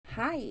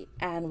Hi,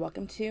 and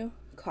welcome to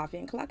Coffee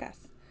and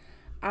Caracas.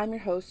 I'm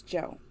your host,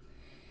 Joe.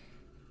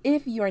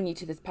 If you are new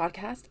to this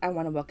podcast, I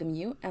want to welcome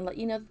you and let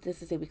you know that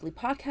this is a weekly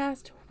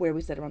podcast where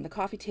we sit around the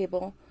coffee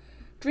table,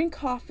 drink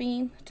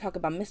coffee, talk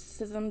about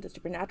mysticism, the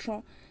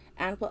supernatural,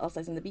 and what else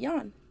lies in the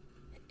beyond.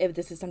 If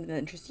this is something that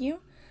interests you,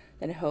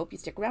 then I hope you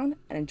stick around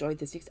and enjoy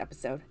this week's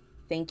episode.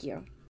 Thank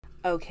you.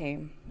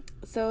 Okay,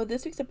 so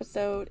this week's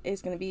episode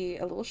is going to be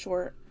a little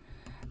short.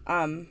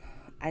 I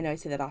know I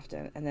say that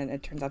often, and then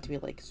it turns out to be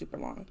like super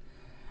long.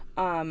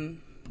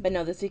 But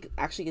no, this week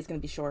actually is going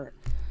to be short.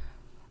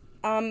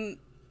 Man,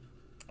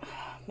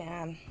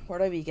 where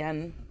do I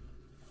begin?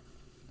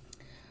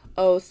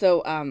 Oh,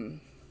 so, I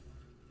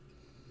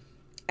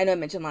know I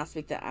mentioned last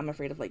week that I'm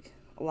afraid of like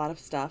a lot of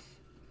stuff.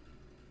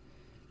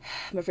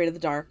 I'm afraid of the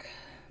dark.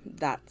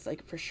 That's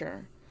like for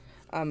sure.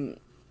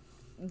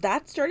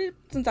 That started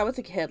since I was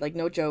a kid, like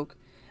no joke.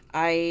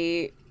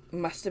 I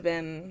must have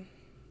been,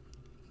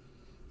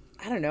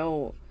 I don't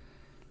know,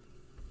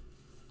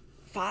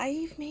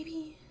 5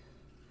 maybe?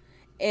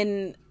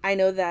 And I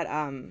know that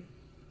I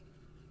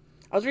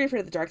was really afraid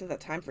of the dark at that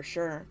time for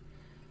sure.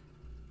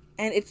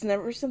 And it's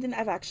never something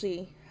I've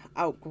actually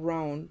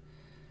outgrown.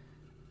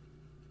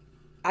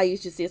 I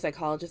used to see a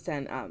psychologist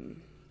and I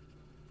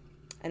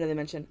know they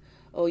mentioned,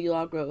 oh, you'll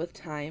outgrow it with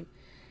time.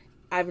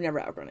 I've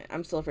never outgrown it.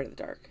 I'm still afraid of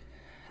the dark.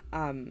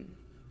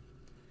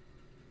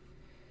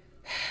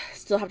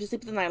 Still have to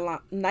sleep with the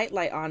night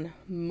light on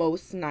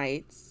most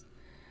nights.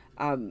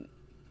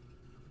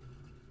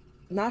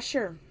 Not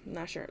sure.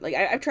 Like,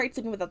 I've tried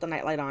sleeping without the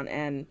nightlight on,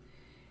 and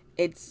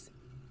it's,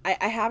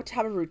 I have to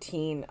have a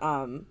routine.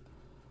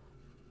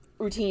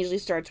 Routine usually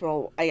starts,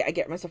 well, I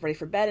get myself ready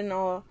for bed and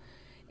all.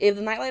 If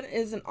the nightlight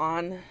isn't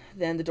on,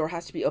 then the door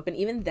has to be open.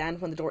 Even then,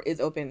 when the door is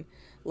open,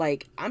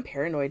 like, I'm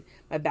paranoid.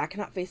 My back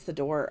cannot face the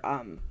door,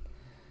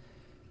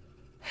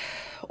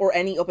 or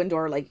any open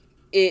door. Like,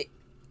 I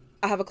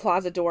have a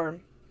closet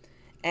door,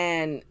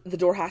 and the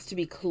door has to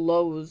be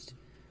closed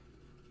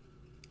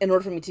in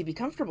order for me to be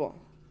comfortable.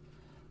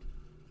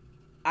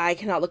 I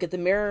cannot look at the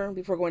mirror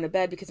before going to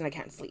bed because then I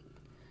can't sleep.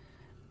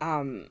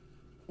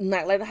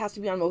 Nightlight has to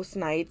be on most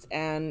nights,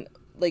 and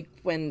like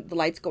when the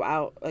lights go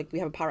out, like we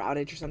have a power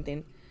outage or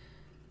something.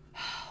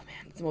 Oh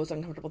man, it's the most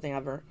uncomfortable thing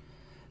ever.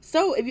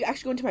 So if you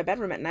actually go into my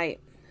bedroom at night,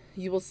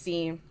 you will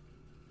see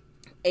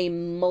a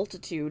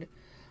multitude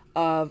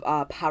of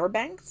power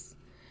banks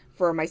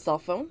for my cell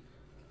phone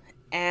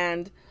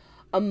and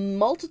a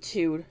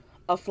multitude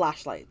of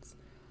flashlights.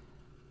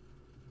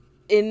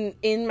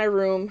 In my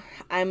room,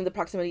 I'm in the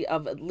proximity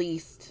of at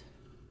least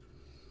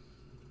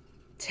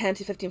 10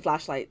 to 15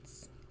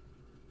 flashlights.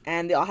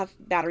 And they all have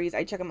batteries.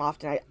 I check them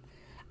often.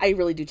 I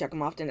really do check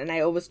them often. And I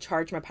always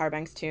charge my power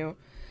banks too.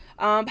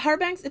 Power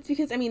banks, it's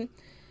because,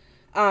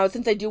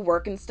 since I do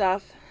work and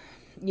stuff,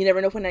 you never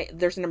know when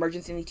there's an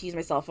emergency and I need to use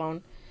my cell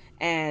phone.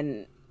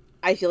 And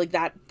I feel like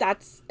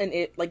that's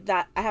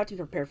that I have to be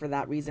prepared for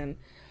that reason.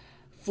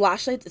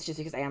 Flashlights, it's just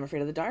because I am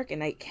afraid of the dark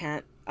and I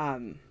can't,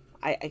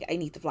 I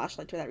need the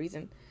flashlight for that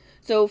reason.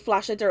 So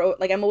flashlights are,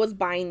 like, I'm always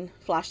buying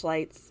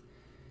flashlights.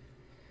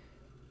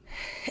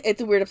 It's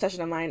a weird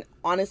obsession of mine.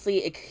 Honestly,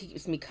 it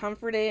keeps me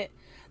comforted.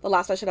 The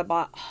last flashlight I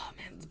bought, oh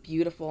man, it's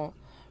beautiful.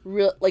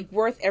 Real, like,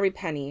 worth every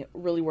penny.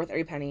 Really worth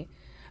every penny.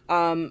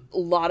 A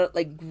lot of,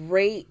 like,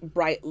 great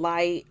bright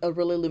light. It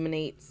really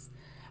illuminates.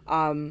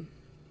 I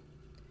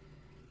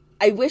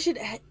wish it,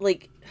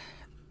 like,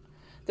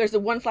 there's the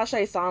one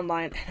flashlight I saw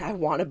online and I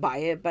want to buy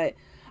it, but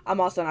I'm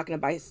also not going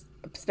to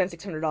spend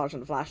 $600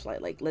 on a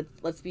flashlight. Like,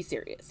 let's be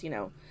serious, you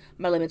know.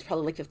 My limit's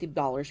probably like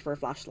 $50 for a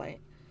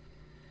flashlight.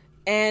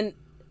 And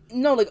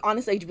no, like,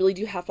 honestly, I really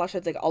do have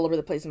flashlights like all over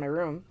the place in my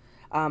room.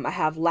 I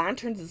have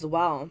lanterns as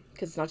well,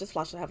 because it's not just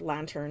flashlights, I have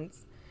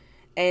lanterns.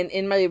 And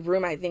in my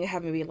room, I think I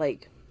have maybe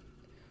like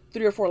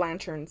 3 or 4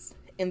 lanterns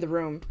in the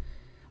room.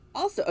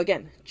 Also,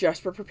 again,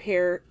 just for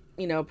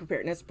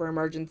preparedness for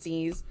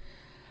emergencies.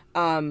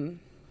 I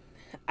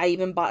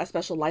even bought a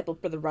special light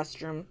bulb for the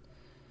restroom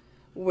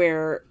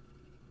where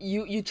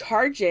you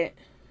charge it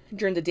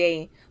during the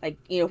day, like,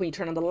 you know, when you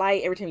turn on the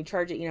light, every time you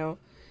charge it, you know.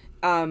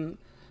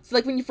 So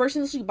like when you first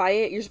initially buy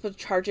it, you're supposed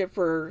to charge it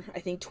for,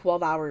 I think,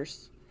 12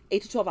 hours,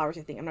 8 to 12 hours,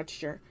 I think, I'm not too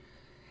sure.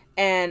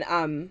 And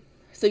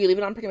so you leave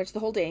it on pretty much the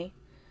whole day,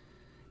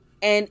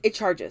 and it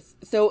charges.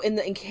 So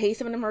in case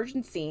of an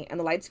emergency and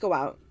the lights go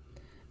out,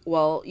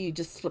 well, you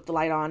just flip the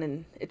light on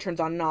and it turns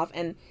on and off,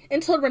 and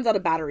until it runs out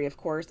of battery, of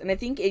course. And I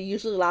think it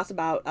usually lasts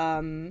about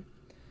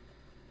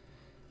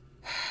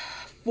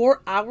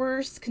 4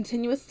 hours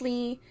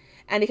continuously,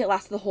 and it can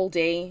last the whole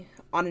day,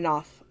 on and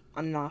off.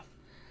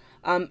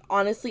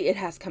 Honestly, it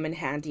has come in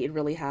handy. It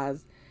really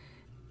has.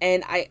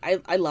 And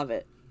I love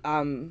it.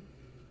 But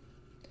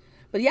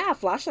yeah,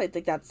 flashlights,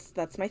 like,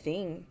 that's my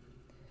thing.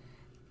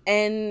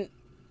 And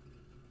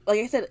like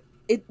I said,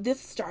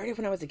 this started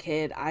when I was a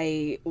kid.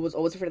 I was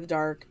always afraid of the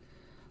dark.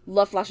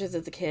 Loved flashes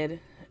as a kid.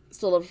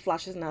 Still love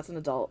flashes now as an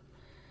adult.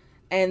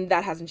 And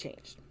that hasn't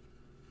changed.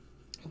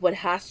 What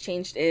has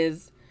changed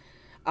is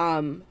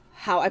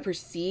how I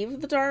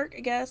perceive the dark,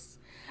 I guess.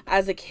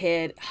 As a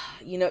kid,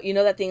 you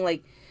know that thing,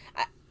 like,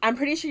 I'm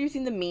pretty sure you've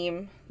seen the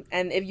meme,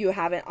 and if you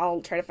haven't,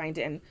 I'll try to find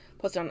it and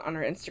post it on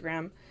our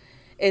Instagram.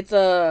 It's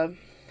I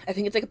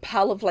think it's like a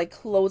pile of like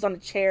clothes on a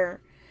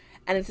chair,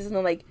 and it says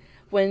something like,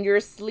 "When you're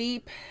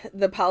asleep,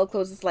 the pile of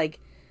clothes is like,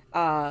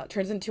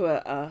 turns into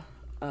a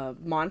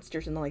monster,"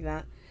 or something like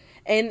that.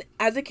 And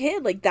as a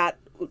kid, like that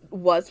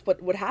was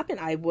what would happen.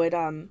 I would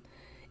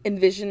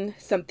envision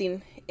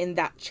something in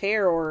that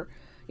chair or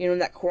in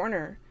that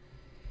corner.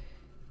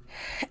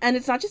 And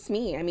it's not just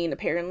me. I mean,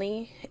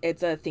 apparently,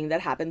 it's a thing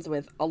that happens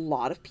with a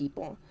lot of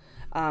people.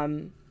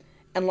 And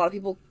a lot of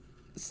people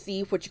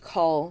see what you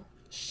call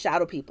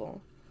shadow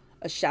people,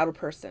 a shadow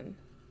person.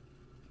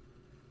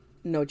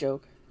 No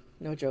joke.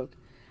 No joke.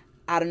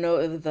 I don't know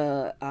if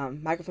the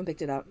microphone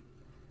picked it up,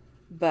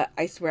 but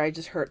I swear I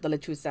just heard the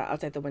lechuza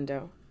outside the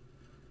window.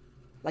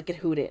 Like it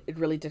hooted. It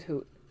really did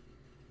hoot.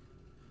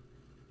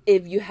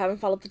 If you haven't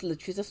followed the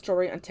lechuza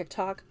story on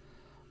TikTok,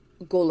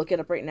 go look it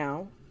up right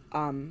now.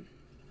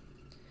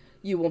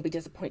 You won't be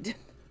disappointed.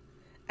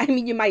 I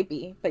mean, you might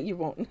be, but you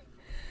won't.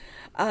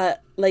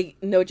 Like,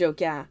 no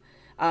joke, yeah.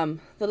 The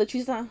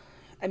lechuza,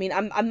 I mean,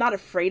 I'm not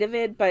afraid of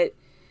it, but,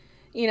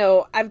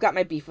 I've got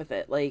my beef with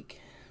it.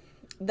 Like,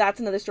 that's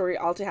another story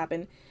all to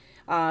happen.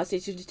 Stay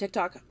tuned to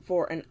TikTok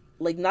for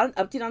not an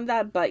update on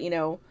that, but,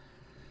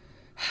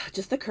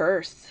 just the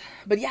curse.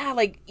 But yeah,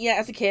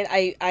 as a kid,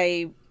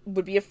 I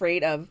would be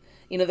afraid of,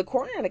 the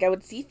corner. Like, I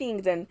would see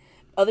things, and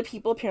other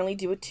people apparently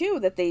do it too,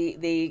 that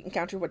they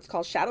encounter what's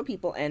called shadow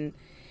people, and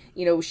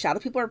shadow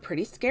people are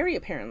pretty scary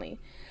apparently.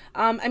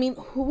 I mean,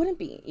 who wouldn't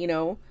be?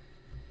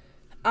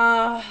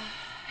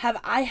 Have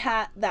I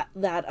had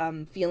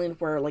that feeling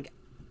where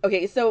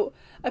okay, so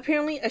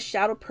apparently a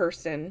shadow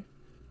person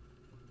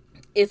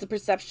is the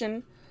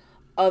perception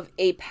of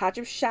a patch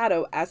of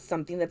shadow as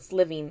something that's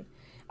living.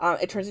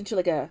 It turns into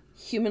like a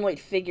humanoid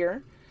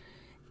figure,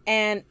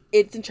 and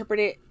it's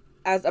interpreted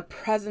as a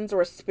presence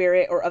or a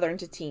spirit or other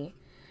entity.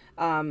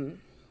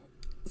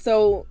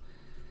 So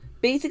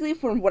basically,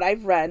 from what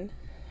I've read,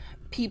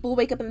 people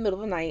wake up in the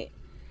middle of the night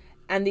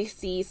and they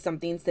see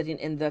something sitting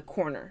in the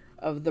corner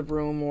of the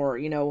room or,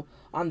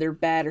 on their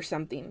bed or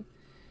something.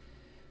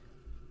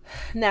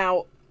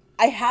 Now,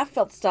 I have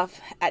felt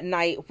stuff at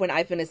night when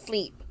I've been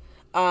asleep.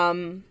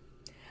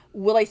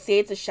 Will I say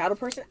it's a shadow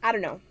person? I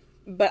don't know.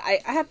 But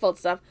I have felt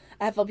stuff.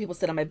 I have felt people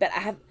sit on my bed.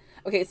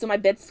 Okay, so my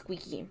bed's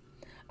squeaky.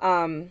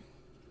 Sorry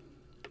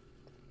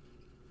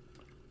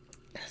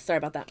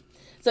about that.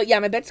 So yeah,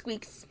 my bed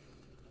squeaks.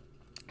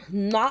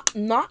 Not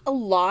a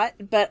lot,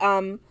 but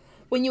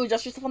when you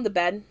adjust yourself on the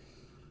bed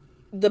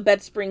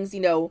springs,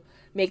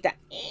 make that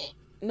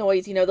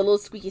noise, the little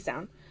squeaky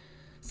sound.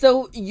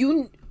 So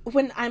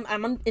when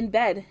I'm in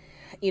bed,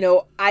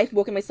 I've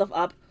woken myself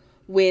up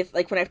with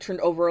when I've turned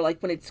over,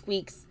 when it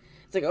squeaks,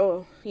 it's like,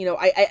 oh,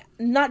 I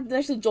not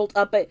necessarily jolt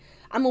up, but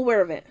I'm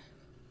aware of it.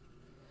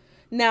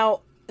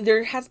 Now,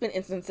 there has been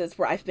instances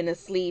where I've been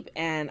asleep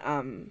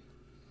and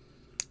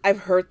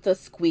I've heard the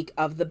squeak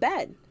of the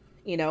bed,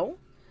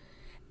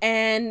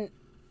 and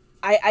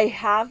I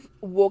have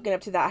woken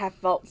up to that. I have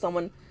felt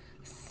someone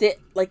sit,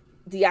 I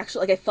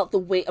felt the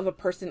weight of a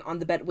person on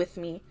the bed with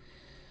me.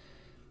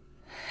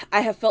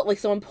 I have felt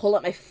someone pull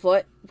up my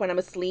foot when I'm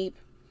asleep,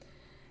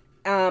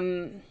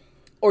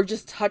 or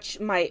just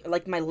touch my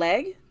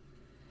leg,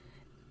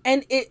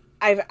 and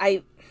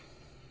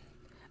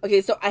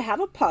okay, so I have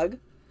a pug,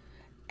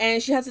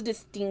 and she has a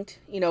distinct,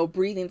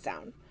 breathing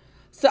sound,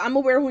 so I'm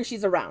aware when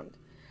she's around.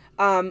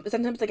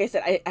 Sometimes, like I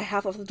said, I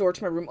have left the door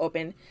to my room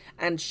open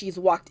and she's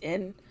walked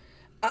in.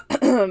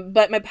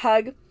 But my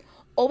pug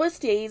always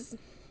stays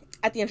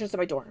at the entrance of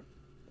my door.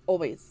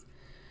 Always.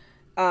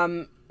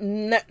 Doesn't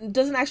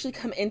actually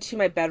come into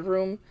my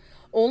bedroom.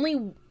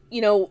 Only,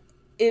 if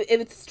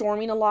it's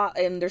storming a lot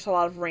and there's a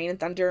lot of rain and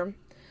thunder,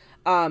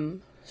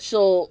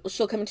 she'll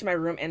come into my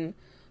room and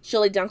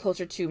she'll lay down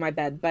closer to my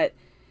bed. But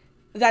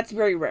that's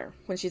very rare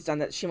when she's done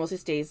that. She mostly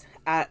stays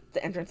at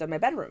the entrance of my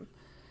bedroom.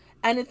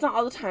 And it's not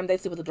all the time that I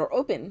sleep with the door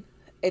open.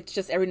 It's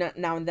just every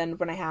now and then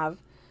when I have,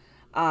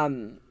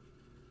 and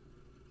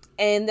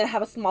then I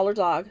have a smaller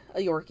dog, a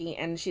Yorkie,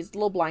 and she's a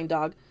little blind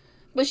dog,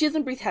 but she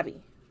doesn't breathe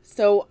heavy.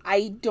 So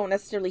I don't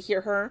necessarily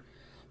hear her.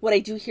 What I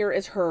do hear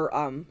is her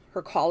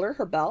collar,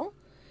 her bell.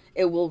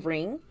 It will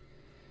ring.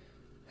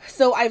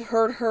 So I've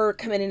heard her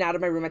come in and out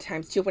of my room at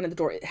times too when the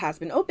door has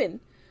been open.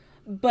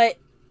 But,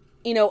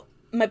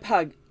 my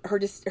pug, her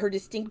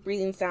distinct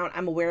breathing sound,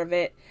 I'm aware of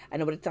it. I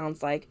know what it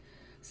sounds like.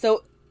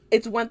 So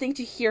it's one thing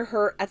to hear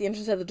her at the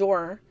entrance of the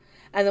door,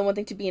 and then one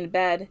thing to be in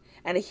bed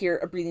and to hear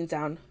a breathing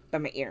sound by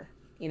my ear.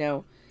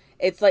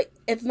 It's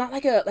it's not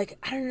like I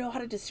don't know how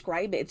to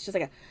describe it. It's just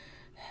like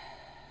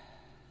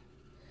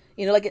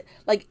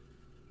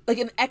like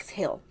an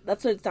exhale.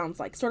 That's what it sounds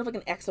like. Sort of like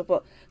an exhale,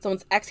 but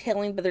someone's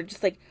exhaling, but they're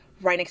just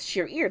right next to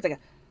your ear. It's like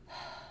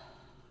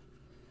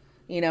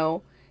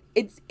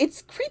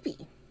it's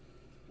creepy.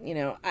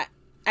 I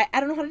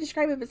don't know how to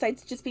describe it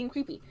besides just being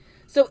creepy.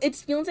 So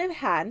it's feelings I've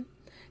had.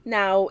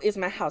 Now, is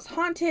my house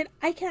haunted?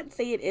 I can't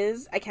say it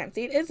is. I can't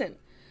say it isn't.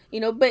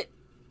 But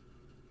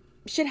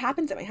shit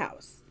happens at my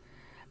house.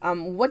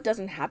 What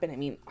doesn't happen? I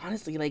mean,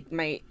 honestly,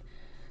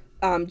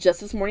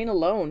 Just this morning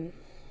alone,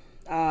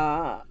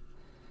 uh,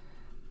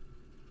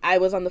 I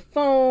was on the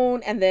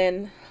phone, and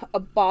then a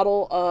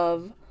bottle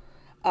of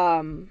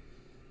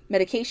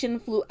medication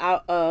flew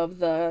out of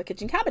the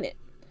kitchen cabinet.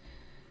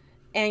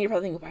 And you're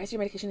probably thinking, why is your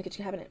medication in the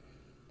kitchen cabinet?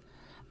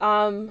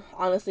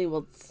 Honestly,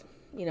 well, it's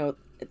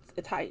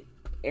high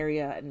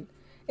area, and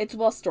it's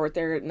well stored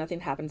there.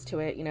 Nothing happens to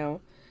it, and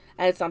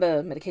it's not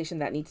a medication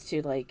that needs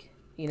to, like,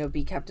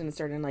 be kept in a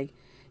certain, like,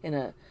 in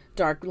a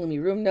dark, gloomy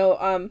room.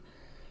 No,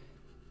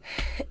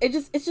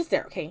 it's just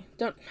there. Okay,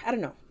 I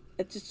don't know.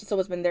 It's just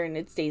always been there, and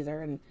it stays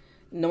there, and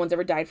no one's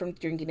ever died from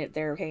drinking it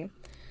there. Okay,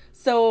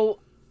 so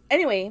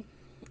anyway,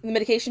 the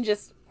medication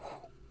just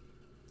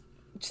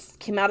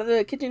came out of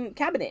the kitchen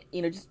cabinet,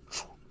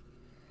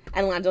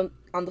 and landed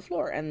on the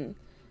floor. And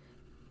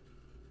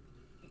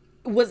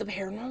was it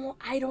paranormal?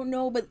 I don't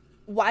know, but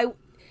why?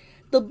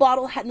 The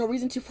bottle had no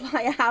reason to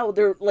fly out.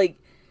 It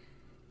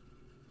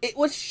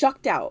was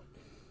shucked out.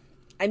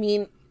 I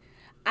mean,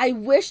 I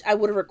wish I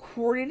would have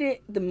recorded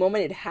it the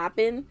moment it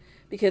happened,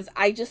 because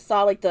I just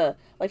saw,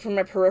 from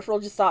my peripheral,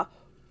 just saw,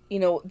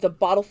 the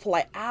bottle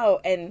fly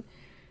out, and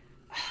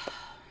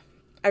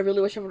I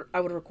really wish I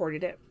would have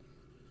recorded it.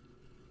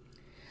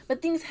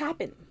 But things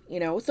happen,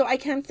 so I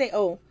can't say,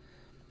 oh,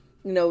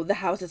 the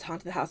house is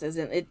haunted, the house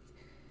isn't.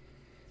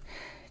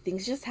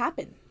 Things just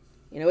happen.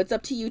 It's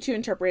up to you to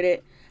interpret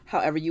it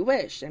however you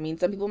wish. I mean,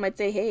 some people might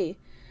say, hey,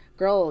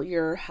 girl,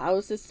 your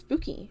house is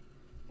spooky.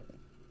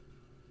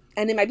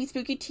 And it might be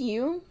spooky to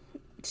you.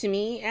 To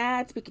me,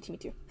 it's spooky to me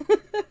too.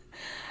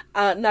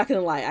 Not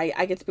gonna lie,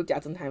 I get spooked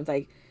out sometimes.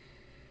 Like,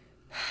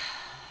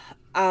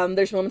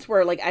 there's moments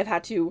where, like, I've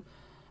had to,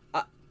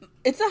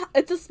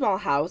 it's a small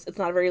house. It's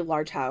not a very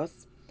large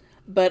house.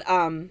 But,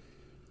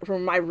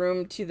 from my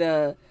room to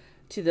the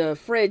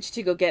fridge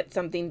to go get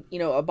something,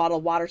 a bottle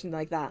of water, something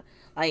like that.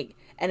 Like,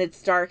 and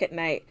it's dark at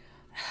night.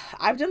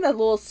 I've done that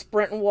little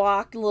sprint and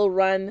walk, little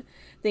run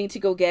thing to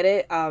go get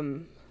it. I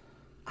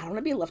don't want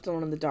to be left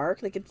alone in the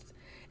dark. Like,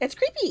 it's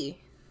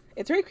creepy.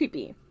 It's very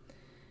creepy.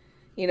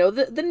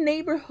 The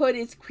neighborhood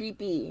is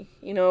creepy.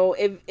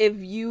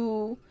 If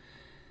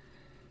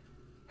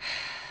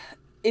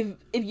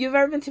you've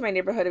ever been to my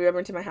neighborhood, if you've ever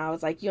been to my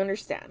house, like, you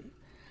understand.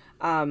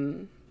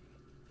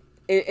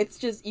 It's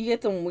just, you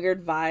get some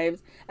weird vibes,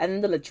 and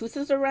then the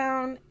lechuzas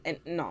around, and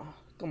no,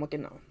 como que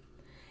no.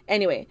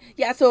 Anyway,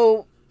 yeah,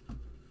 so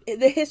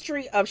the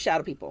history of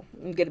shadow people.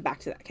 We'll get back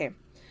to that, okay?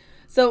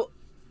 So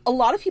a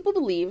lot of people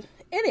believe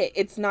in it.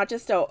 It's not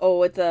just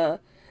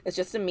it's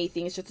just a me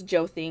thing, it's just a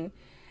Joe thing,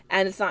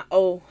 and it's not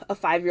a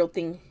 5-year-old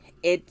thing.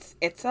 It's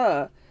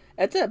a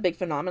big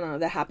phenomenon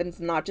that happens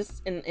not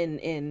just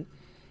in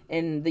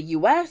the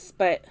US,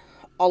 but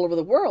all over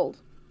the world.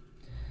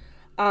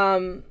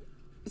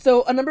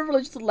 So a number of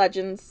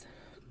religions,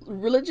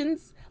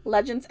 legends,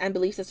 and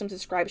belief systems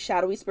describe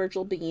shadowy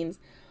spiritual beings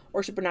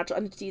or supernatural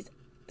entities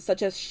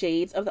such as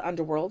shades of the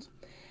underworld,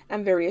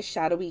 and various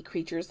shadowy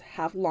creatures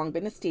have long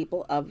been a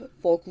staple of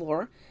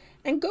folklore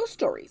and ghost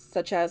stories,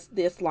 such as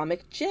the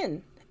Islamic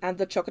jinn and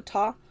the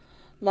Choctaw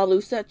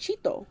Lalusa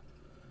Chito.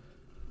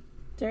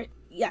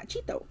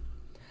 Chito.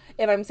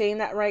 If I'm saying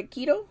that right,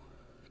 Keto?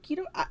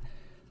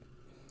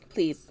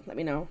 Please let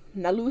me know.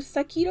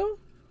 Nalusa Chito?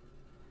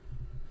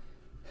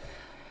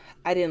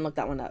 I didn't look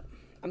that one up.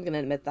 I'm going to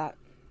admit that.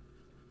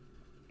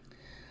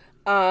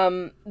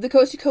 The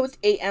Coast to Coast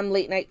AM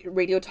late night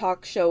radio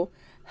talk show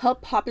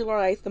helped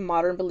popularize the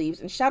modern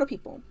beliefs in shadow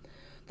people.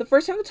 The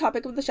first time the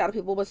topic of the shadow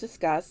people was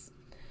discussed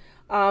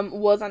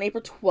was on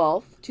April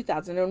 12th,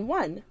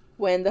 2001,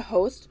 when the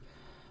host,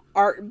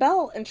 Art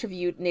Bell,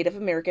 interviewed Native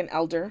American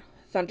elder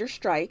Thunder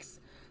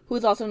Strikes, who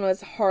is also known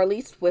as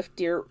Harley Swift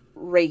Deer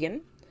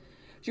Reagan.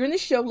 During the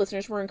show,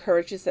 listeners were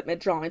encouraged to submit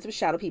drawings of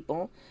shadow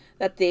people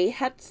that they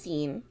had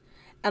seen,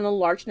 and a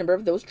large number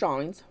of those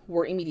drawings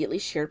were immediately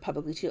shared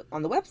publicly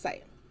on the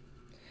website.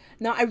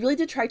 Now, I really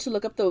did try to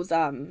look up those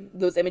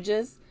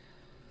images,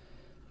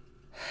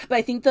 but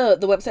I think the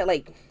website,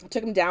 like,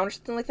 took them down or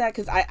something like that,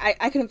 because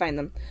I couldn't find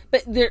them.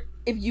 But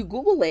if you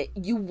Google it,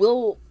 you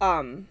will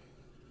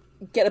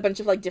get a bunch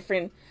of, like,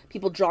 different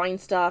people drawing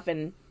stuff,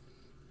 and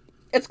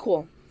it's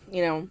cool,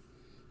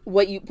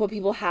 what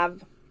people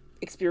have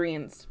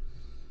experienced.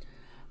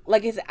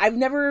 Like I said, I've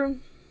never,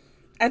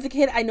 as a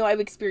kid, I know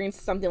I've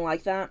experienced something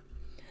like that.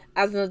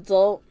 As an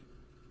adult,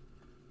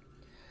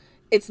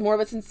 it's more of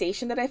a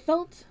sensation that I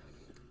felt,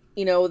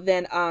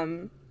 than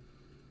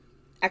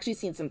actually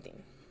seeing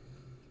something.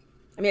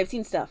 I mean, I've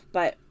seen stuff,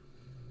 but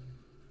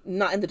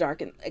not in the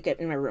dark in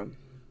my room.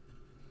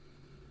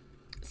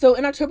 So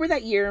in October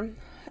that year,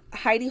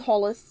 Heidi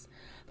Hollis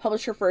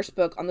published her first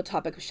book on the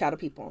topic of shadow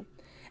people,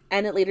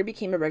 and it later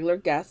became a regular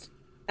guest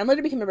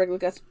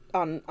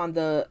on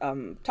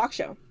the talk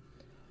show,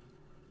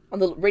 on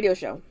the radio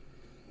show.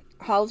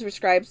 Hollis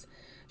describes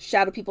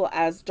shadow people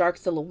as dark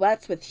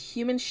silhouettes with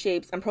human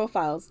shapes and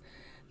profiles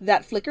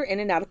that flicker in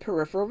and out of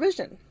peripheral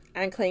vision,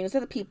 and claims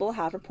that the people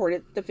have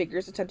reported the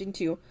figures attempting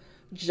to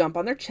jump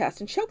on their chest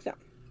and choke them.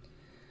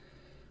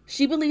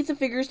 She believes the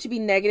figures to be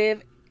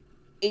negative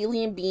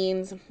alien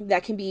beings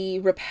that can be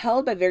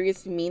repelled by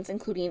various means,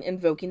 including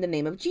invoking the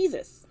name of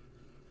Jesus.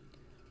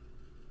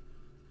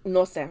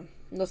 No sé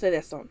de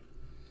eso.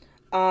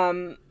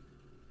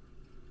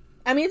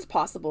 I mean, it's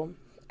possible.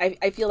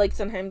 I feel like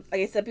sometimes,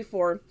 like I said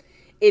before,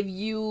 if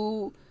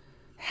you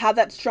have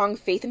that strong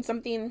faith in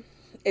something,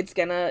 it's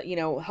gonna,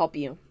 help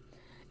you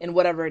in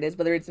whatever it is,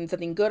 whether it's in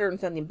something good or in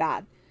something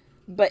bad.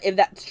 But if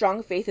that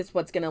strong faith is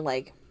what's gonna,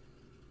 like,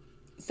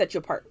 set you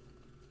apart.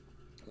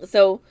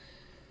 So,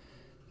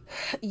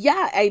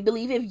 yeah, I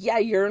believe if,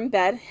 you're in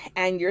bed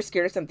and you're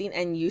scared of something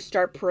and you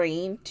start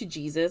praying to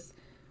Jesus,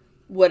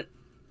 what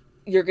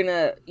you're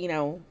gonna,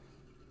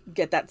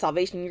 get that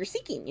salvation you're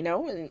seeking,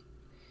 and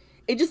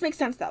it just makes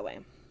sense that way.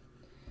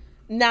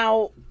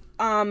 Now,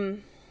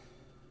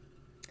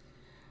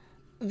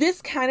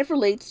 this kind of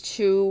relates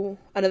to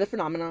another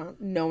phenomenon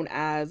known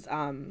as,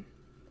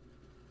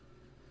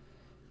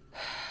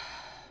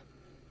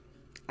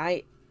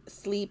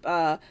 sleep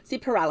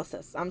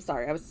paralysis. I'm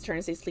sorry. I was trying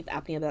to say sleep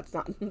apnea.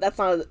 That's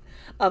not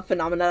a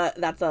phenomena.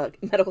 That's a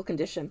medical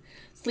condition.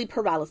 Sleep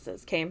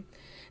paralysis. Okay.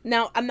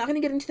 Now, I'm not going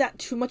to get into that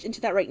too much into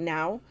that right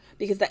now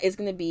because that is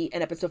going to be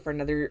an episode for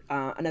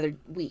another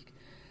week.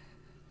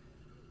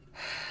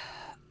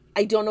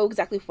 I don't know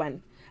exactly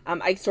when.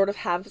 I sort of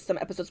have some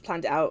episodes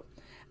planned out.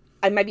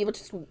 I might be able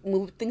to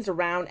move things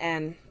around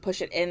and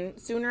push it in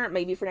sooner,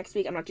 maybe for next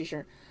week. I'm not too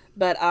sure.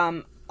 But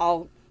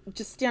I'll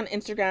just stay on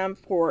Instagram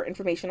for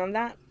information on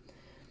that.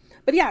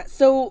 But yeah,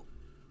 so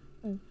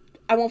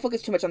I won't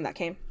focus too much on that,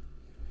 okay?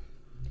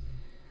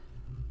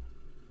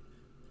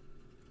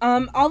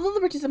 Although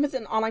the participants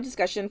in online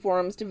discussion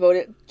forums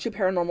devoted to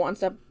paranormal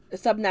and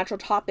subnatural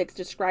topics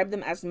describe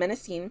them as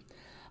menacing,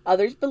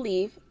 others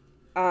believe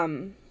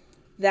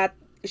that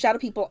shadow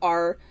people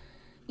are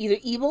either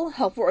evil,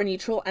 helpful, or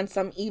neutral, and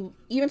some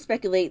even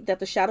speculate that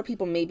the shadow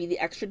people may be the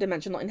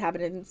extra-dimensional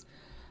inhabitants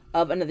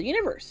of another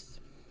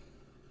universe.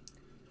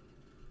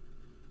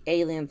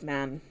 Aliens,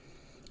 man.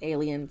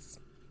 Aliens.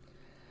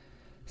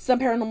 Some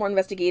paranormal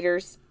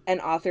investigators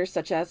and authors,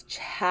 such as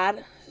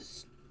Chad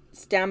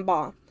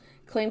Stambaugh,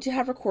 claim to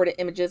have recorded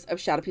images of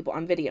shadow people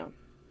on video.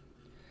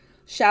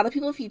 Shadow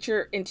people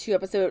feature in two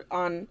episodes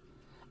of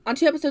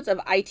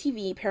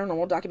ITV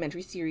paranormal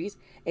documentary series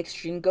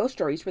Extreme Ghost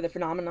Stories, where the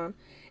phenomenon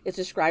is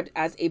described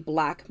as a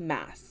black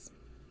mass.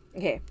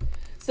 Okay,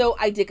 so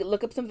I did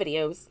look up some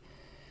videos.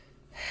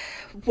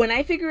 When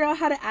I figure out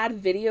how to add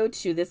video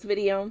to this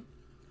video,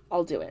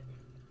 I'll do it.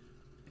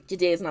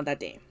 Today is not that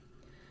day.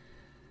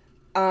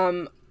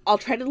 I'll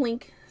try to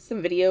link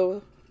some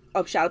video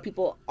of shadow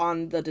people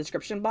on the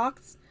description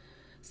box.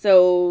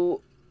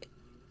 So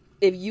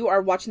if you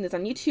are watching this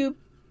on YouTube,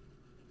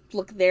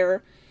 look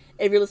there.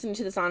 If you're listening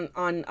to this on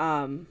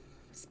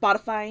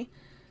Spotify,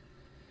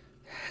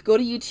 go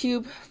to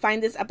YouTube,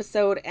 find this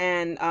episode,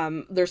 and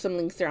there's some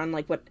links there on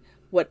like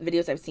what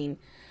videos I've seen.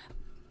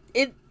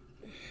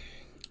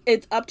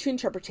 It's up to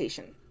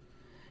interpretation.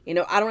 I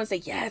don't want to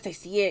say yes, I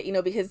see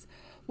it, because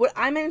what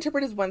I might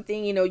interpret is one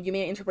thing, you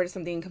may interpret as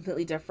something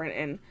completely different,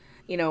 and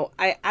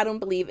I don't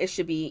believe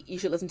you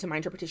should listen to my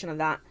interpretation of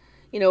that.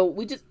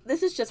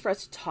 This is just for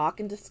us to talk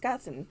and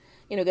discuss and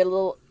get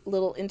a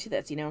little into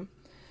this,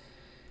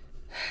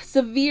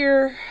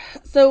 severe.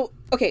 So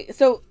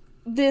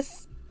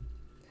this,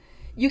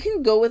 you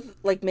can go with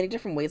like many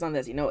different ways on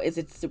this. Is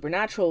it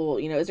supernatural?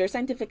 Is there a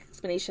scientific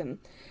explanation?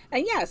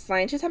 And yes,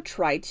 scientists have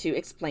tried to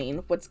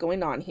explain what's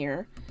going on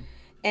here,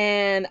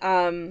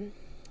 and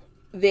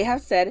they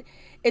have said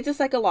it's a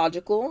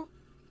psychological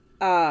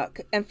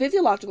and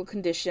physiological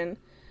condition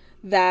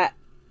that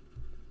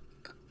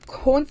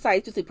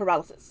coincides with sleep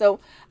paralysis. So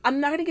I'm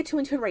not going to get too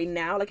into it right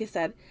now. Like I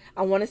said,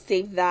 I want to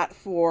save that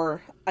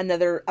for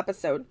another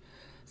episode.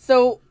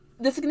 So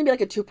this is going to be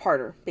like a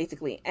two-parter,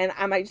 basically. And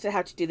I might just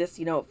have to do this,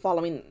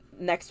 following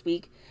next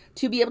week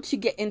to be able to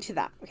get into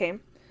that, okay?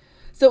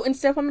 So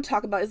instead, what I'm going to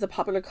talk about is the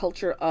popular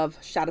culture of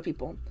shadow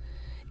people.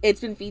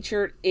 It's been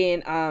featured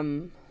in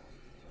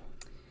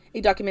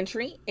a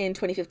documentary in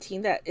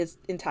 2015 that is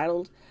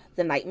entitled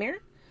The Nightmare.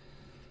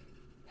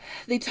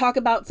 They talk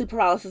about sleep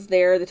paralysis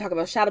there. They talk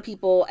about shadow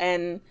people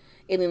and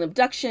alien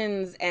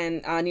abductions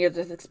and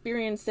near-death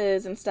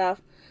experiences and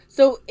stuff.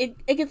 So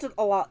it gets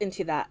a lot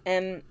into that.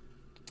 And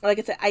like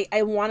I said,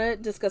 I want to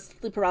discuss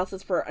sleep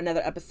paralysis for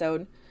another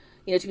episode,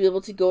 to be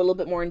able to go a little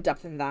bit more in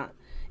depth in that.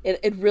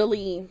 It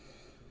really,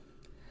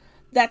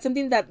 that's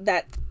something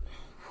that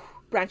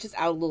branches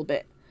out a little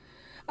bit.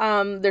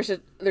 There's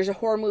a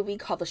horror movie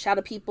called The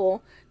Shadow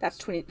People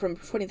that's from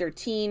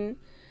 2013.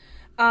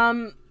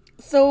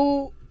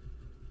 So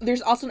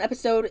there's also an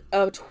episode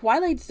of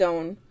Twilight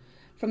Zone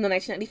from the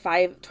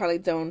 1995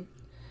 Twilight Zone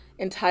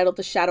entitled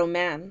The Shadow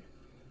Man.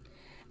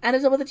 And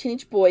it's about a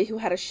teenage boy who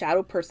had a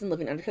shadow person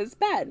living under his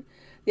bed.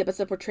 The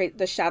episode portrayed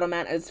the Shadow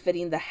Man as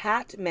fitting the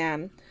Hat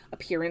Man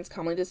appearance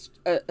commonly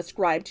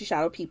ascribed to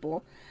shadow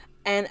people,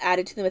 and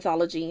added to the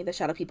mythology that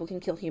shadow people can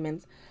kill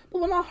humans, but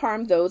will not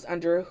harm those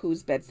under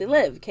whose beds they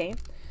live, okay?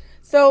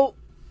 So,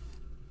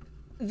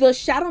 the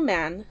Shadow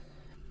Man,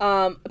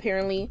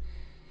 apparently,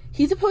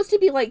 he's supposed to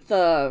be like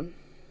the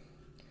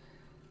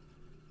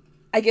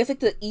I guess like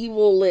the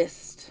evil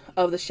list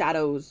of the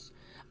shadows.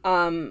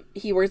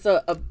 He wears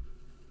a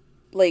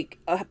like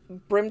a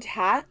brimmed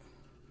hat,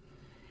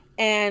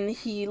 and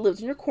he lives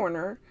in your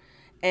corner,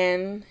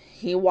 and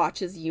he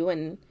watches you,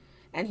 and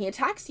he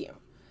attacks you.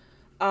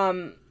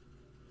 Um,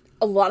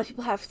 a lot of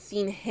people have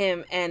seen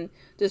him and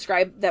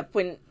describe that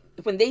when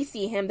they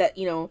see him, that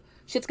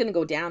shit's gonna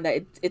go down,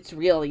 that it's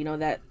real,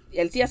 that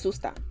él sí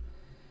asusta.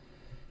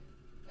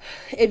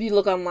 If you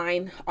look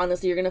online,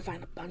 honestly, you're gonna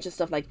find a bunch of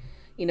stuff like,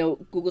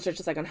 Google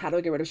searches like on how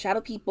to get rid of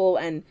shadow people,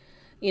 and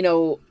you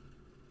know,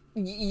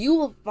 you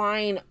will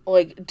find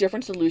like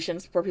different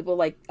solutions for people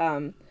like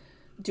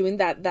doing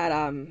that.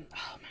 Oh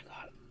my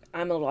god,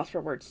 I'm a little lost for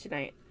words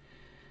tonight.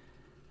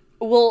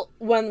 Well,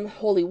 one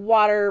holy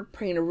water,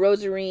 praying a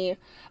rosary,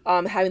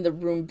 having the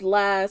room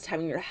blessed,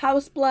 having your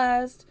house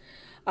blessed,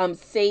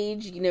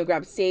 sage,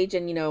 grab sage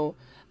and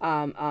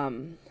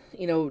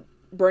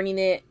burning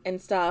it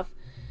and stuff.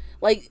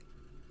 Like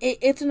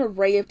it's an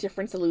array of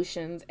different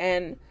solutions,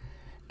 and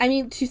I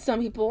mean, to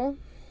some people,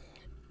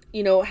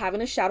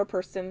 having a shadow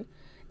person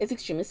is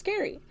extremely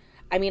scary.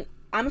 I mean,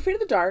 I'm afraid of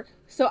the dark,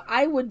 so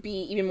I would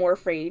be even more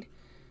afraid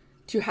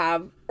to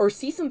have or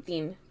see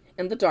something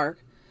in the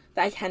dark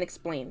that I can't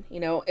explain,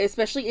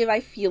 especially if I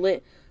feel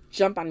it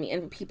jump on me.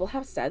 And people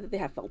have said that they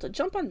have felt it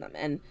jump on them,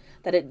 and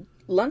that it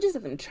lunges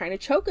at them, trying to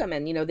choke them,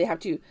 and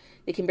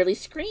they can barely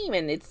scream,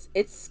 and it's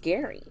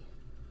scary.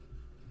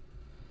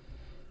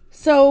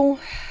 So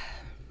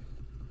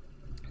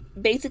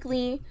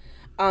basically,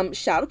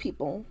 shadow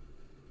people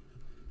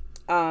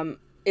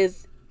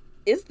is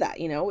that,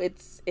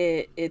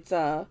 it's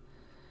a,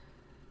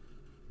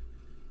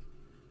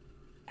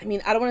 I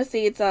mean, I don't want to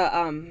say it's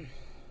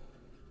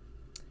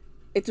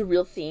a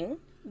real thing,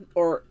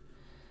 or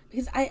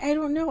because I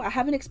don't know, I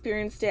haven't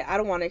experienced it, I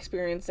don't want to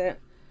experience it,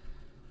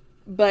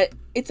 but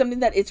it's something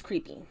that is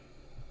creepy.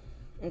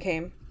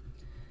 Okay.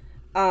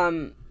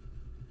 And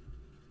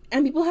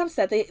people have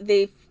said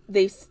they've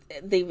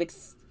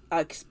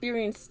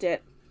experienced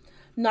it,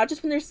 not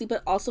just when they're asleep,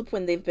 but also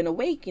when they've been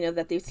awake,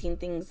 that they've seen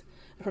things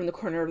from the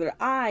corner of their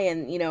eye,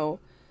 and no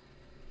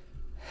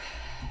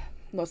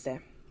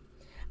sé.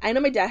 I know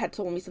my dad had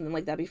told me something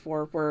like that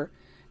before, where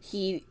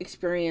he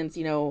experienced,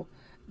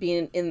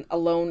 being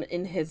alone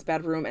in his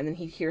bedroom, and then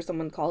he'd hear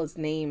someone call his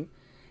name,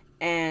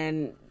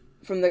 and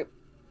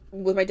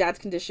with my dad's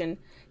condition,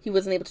 he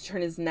wasn't able to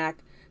turn his neck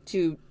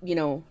to,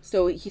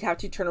 so he'd have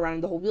to turn around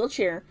in the whole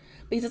wheelchair,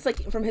 but he's just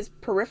like, from his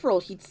peripheral,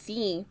 he'd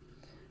see,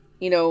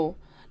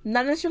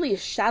 not necessarily a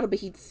shadow, but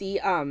he'd see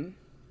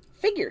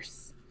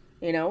figures,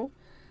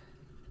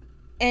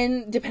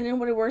 and depending on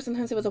what it was,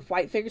 sometimes it was a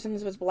white figure,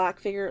 sometimes it was a black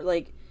figure.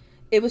 Like,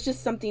 it was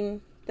just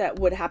something that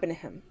would happen to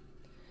him.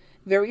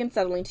 Very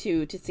unsettling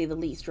to say the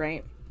least,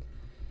 right?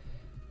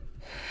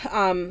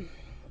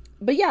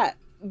 But yeah,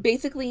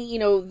 basically,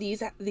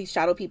 these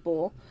shadow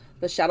people,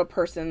 the shadow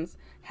persons,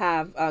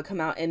 have come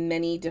out in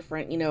many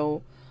different,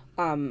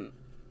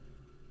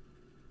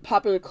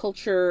 popular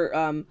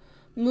culture,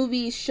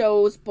 movies,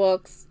 shows,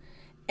 books,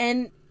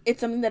 and it's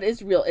something that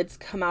is real. It's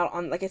come out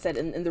on, like I said,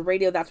 in the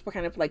radio. That's what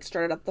kind of like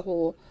started up the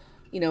whole,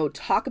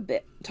 talk of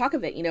it.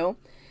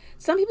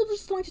 Some people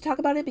just don't like to talk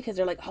about it because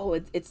they're like, oh,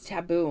 it's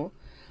taboo.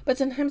 But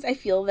sometimes I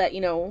feel that,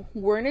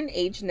 we're in an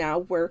age now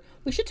where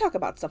we should talk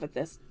about stuff like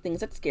this. Things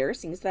that scare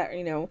us, things that,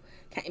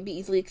 can't be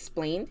easily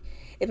explained.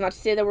 It's not to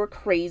say that we're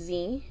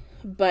crazy,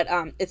 but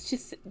it's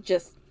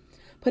just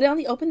put it on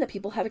the open that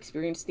people have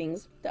experienced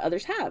things that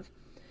others have.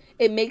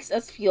 It makes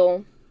us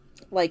feel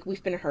like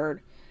we've been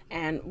heard,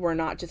 and we're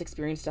not just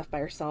experiencing stuff by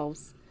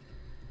ourselves.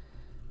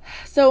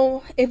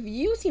 So if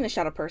you've seen a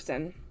shadow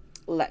person,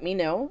 let me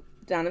know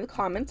down in the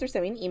comments or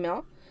send me an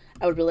email.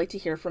 I would really like to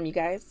hear from you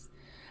guys.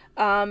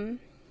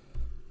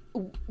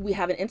 We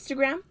have an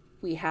Instagram,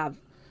 we have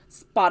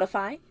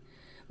Spotify,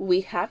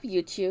 we have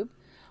YouTube.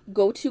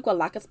 Go to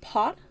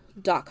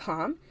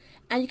gualacaspod.com,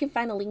 and you can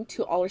find a link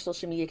to all our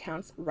social media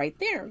accounts right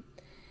there.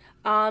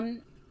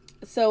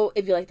 So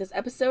if you like this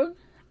episode,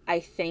 I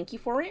thank you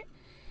for it,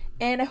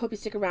 and I hope you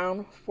stick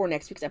around for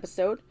next week's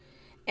episode,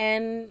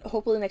 and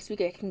hopefully next week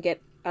I can get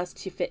us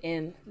to fit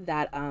in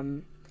that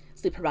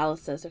sleep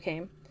paralysis.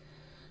 Okay,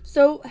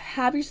 so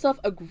have yourself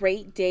a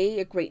great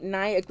day, a great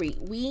night, a great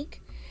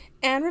week,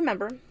 and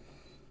remember,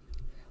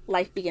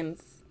 life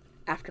begins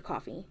after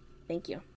coffee. Thank you.